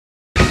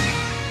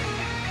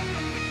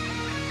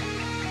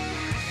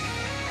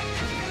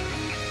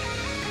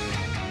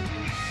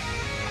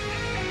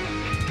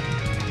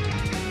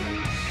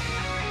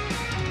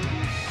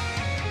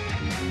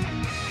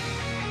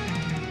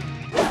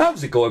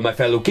How's it going, my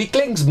fellow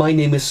geeklings? My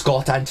name is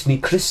Scott Anthony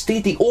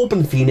Christie, the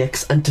Auburn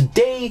Phoenix, and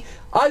today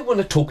I want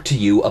to talk to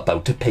you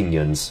about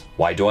opinions.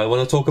 Why do I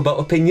want to talk about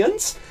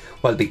opinions?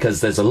 Well, because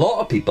there's a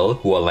lot of people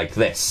who are like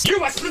this. You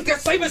must think the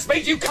same as me,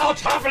 you can't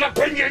have an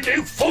opinion,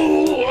 you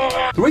fool!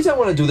 The reason I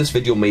want to do this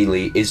video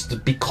mainly is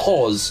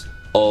because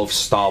of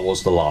Star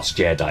Wars The Last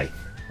Jedi.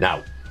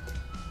 Now,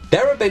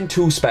 there have been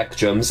two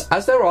spectrums,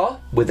 as there are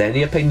with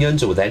any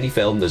opinions or with any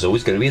film. There's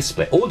always going to be a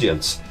split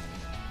audience.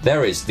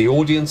 There is the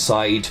audience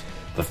side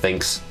that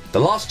thinks The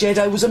Last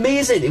Jedi was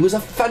amazing, it was a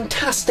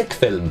fantastic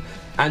film,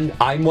 and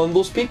I'm one of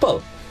those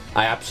people.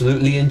 I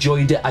absolutely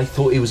enjoyed it. I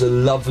thought it was a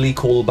lovely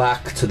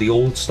callback to the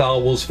old Star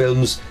Wars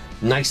films,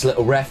 nice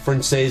little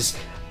references,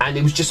 and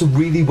it was just a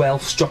really well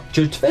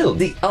structured film.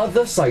 The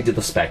other side of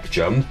the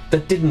spectrum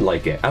that didn't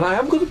like it, and I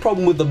haven't got a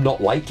problem with them not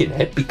liking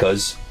it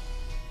because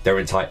they're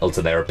entitled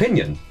to their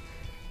opinion.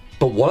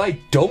 But what I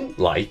don't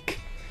like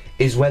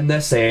is when they're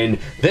saying,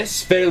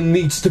 this film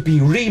needs to be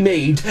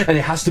remade and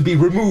it has to be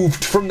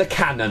removed from the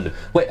canon.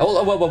 Wait,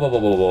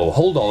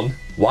 hold on.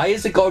 Why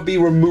is it got to be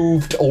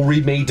removed or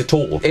remade at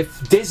all?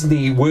 If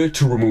Disney were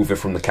to remove it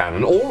from the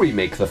canon or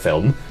remake the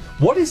film,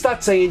 what is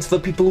that saying to the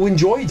people who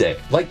enjoyed it?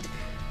 Like,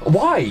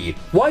 why?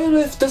 Why on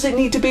earth does it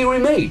need to be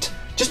remade?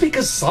 Just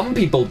because some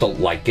people don't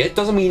like it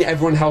doesn't mean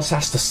everyone else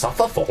has to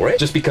suffer for it.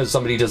 Just because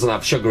somebody doesn't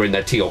have sugar in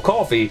their tea or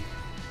coffee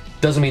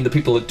doesn't mean the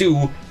people that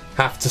do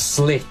have to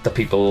slate the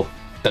people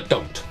that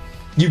don't.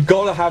 You've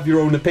got to have your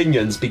own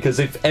opinions, because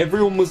if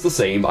everyone was the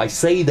same, I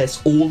say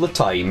this all the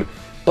time,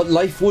 but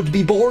life would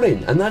be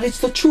boring, and that is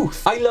the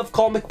truth. I love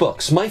comic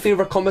books. My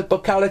favourite comic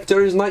book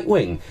character is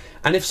Nightwing.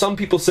 And if some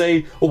people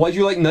say, oh, why do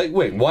you like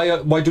Nightwing?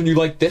 Why don't you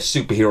like this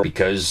superhero?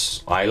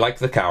 Because I like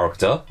the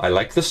character, I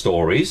like the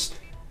stories,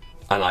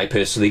 and I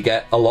personally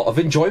get a lot of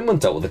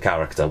enjoyment out of the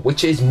character,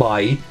 which is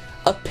my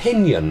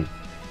opinion.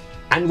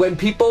 And when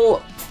people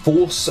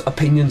force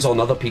opinions on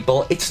other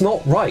people, it's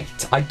not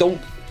right. I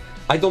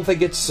don't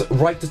think it's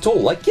right at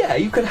all. Like, yeah,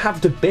 you can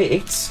have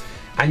debates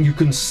and you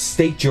can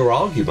state your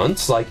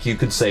arguments. Like, you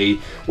could say,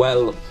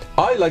 well,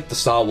 I like the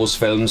Star Wars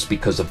films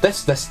because of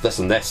this, this, this,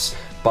 and this,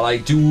 but I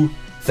do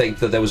think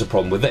that there was a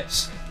problem with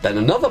this. Then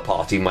another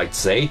party might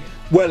say,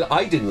 well,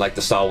 I didn't like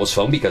the Star Wars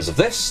film because of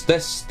this,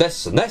 this,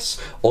 this, and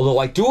this, although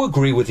I do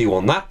agree with you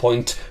on that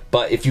point,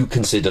 but if you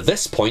consider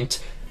this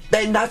point,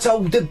 then that's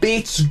how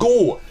debates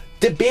go.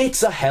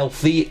 Debates are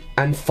healthy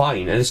and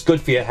fine, and it's good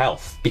for your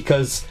health,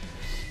 because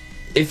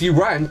if you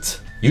rant,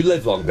 you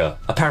live longer,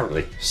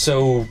 apparently.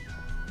 So,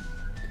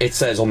 it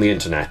says on the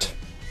internet.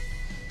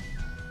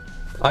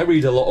 I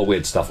read a lot of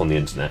weird stuff on the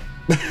internet.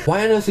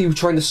 Why on earth are you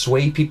trying to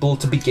sway people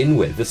to begin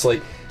with? It's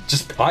like,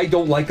 just, I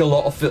don't like a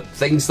lot of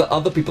things that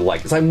other people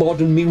like. It's like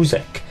modern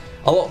music.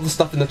 A lot of the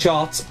stuff in the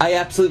charts, I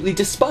absolutely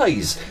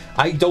despise.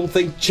 I don't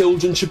think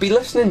children should be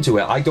listening to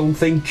it. I don't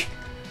think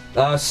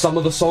some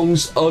of the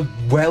songs are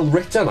well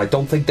written. I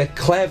don't think they're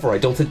clever. I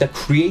don't think they're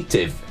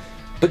creative.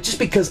 But just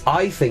because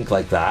I think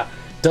like that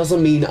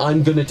doesn't mean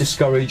I'm going to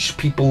discourage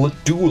people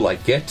that do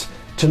like it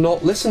to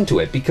not listen to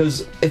it,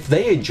 because if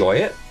they enjoy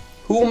it,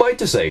 who am I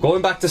to say?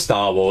 Going back to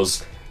Star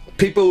Wars,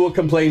 people who are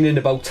complaining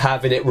about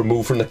having it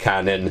removed from the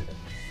canon,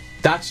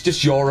 that's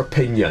just your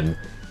opinion.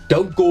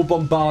 Don't go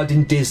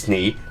bombarding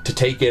Disney to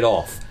take it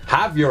off.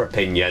 Have your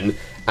opinion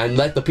and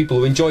let the people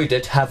who enjoyed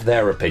it have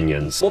their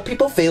opinions. What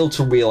people fail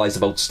to realise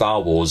about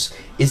Star Wars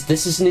is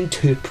this is an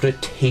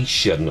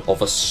interpretation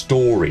of a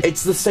story.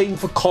 It's the same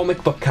for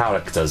comic book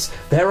characters.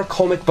 There are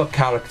comic book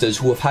characters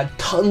who have had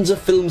tons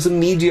of films and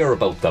media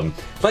about them,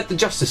 like the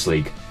Justice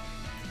League.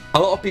 A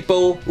lot of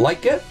people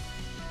like it,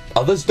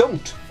 others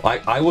don't.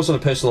 I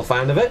wasn't a personal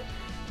fan of it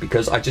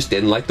because I just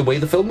didn't like the way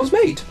the film was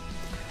made.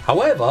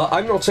 However,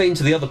 I'm not saying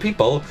to the other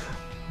people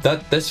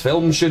that this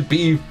film should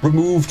be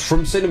removed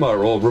from cinema,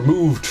 or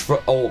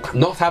or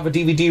not have a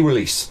DVD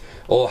release,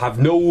 or have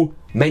no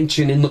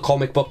mention in the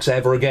comic books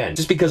ever again.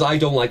 Just because I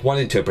don't like one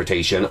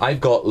interpretation,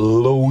 I've got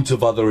loads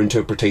of other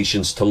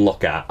interpretations to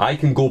look at. I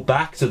can go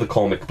back to the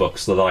comic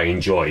books that I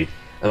enjoy,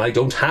 and I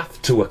don't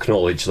have to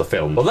acknowledge the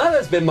film. Well, that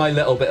has been my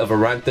little bit of a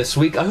rant this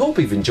week. I hope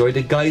you've enjoyed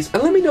it, guys,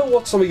 and let me know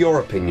what some of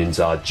your opinions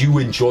are. Do you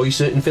enjoy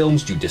certain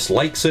films? Do you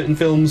dislike certain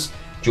films?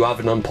 Do you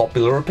have an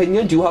unpopular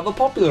opinion? Do you have a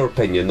popular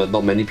opinion that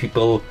not many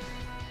people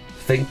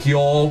think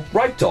you're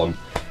right on?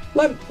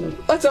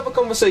 Let's have a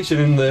conversation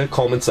in the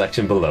comment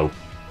section below.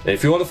 And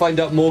if you want to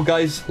find out more,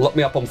 guys, look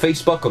me up on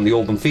Facebook on the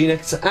Auburn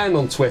Phoenix and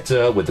on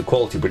Twitter with the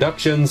Quality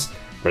Productions.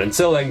 But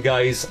until then,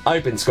 guys,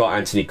 I've been Scott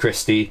Anthony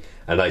Christie,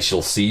 and I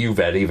shall see you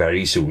very,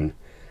 very soon.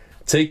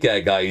 Take care,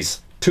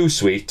 guys. Too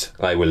sweet.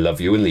 I will love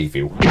you and leave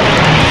you.